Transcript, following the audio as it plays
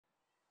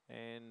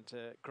And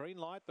green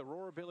light, the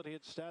raw ability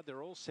at start.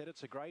 They're all set.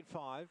 It's a grade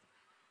 5.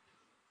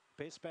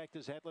 Best backed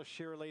is Atlas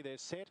Shirley. They're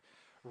set,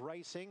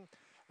 racing.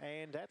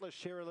 And Atlas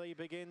Shirley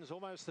begins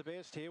almost the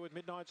best here with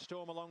Midnight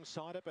Storm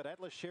alongside it. But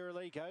Atlas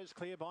Shirley goes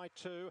clear by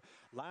 2.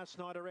 Last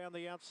night around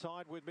the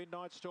outside with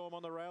Midnight Storm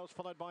on the rails,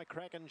 followed by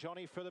Crack and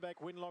Johnny. Further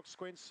back, Winlock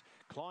Squints,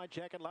 Clyde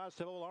Jacket.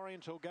 Last of all,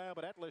 Oriental Gale.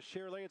 But Atlas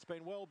Shirley, it's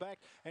been well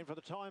backed. And for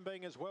the time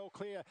being is well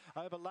clear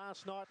over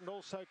last night and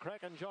also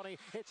Crack and Johnny.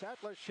 It's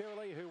Atlas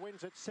Shirley who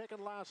wins it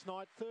second last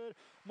night. Third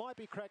might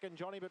be Crack and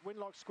Johnny, but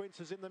Winlock Squints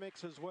is in the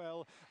mix as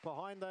well.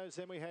 Behind those,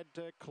 then we had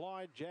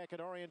Clyde Jacket,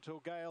 Oriental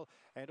Gale,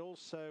 and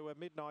also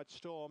Midnight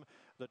Storm.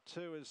 The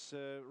two has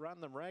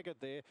run them ragged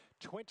there.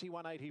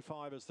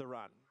 21.85 is the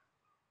run.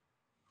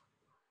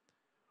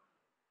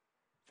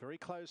 Very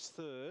close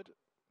third,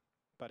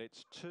 but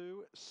it's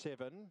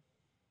 2-7.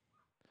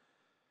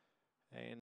 And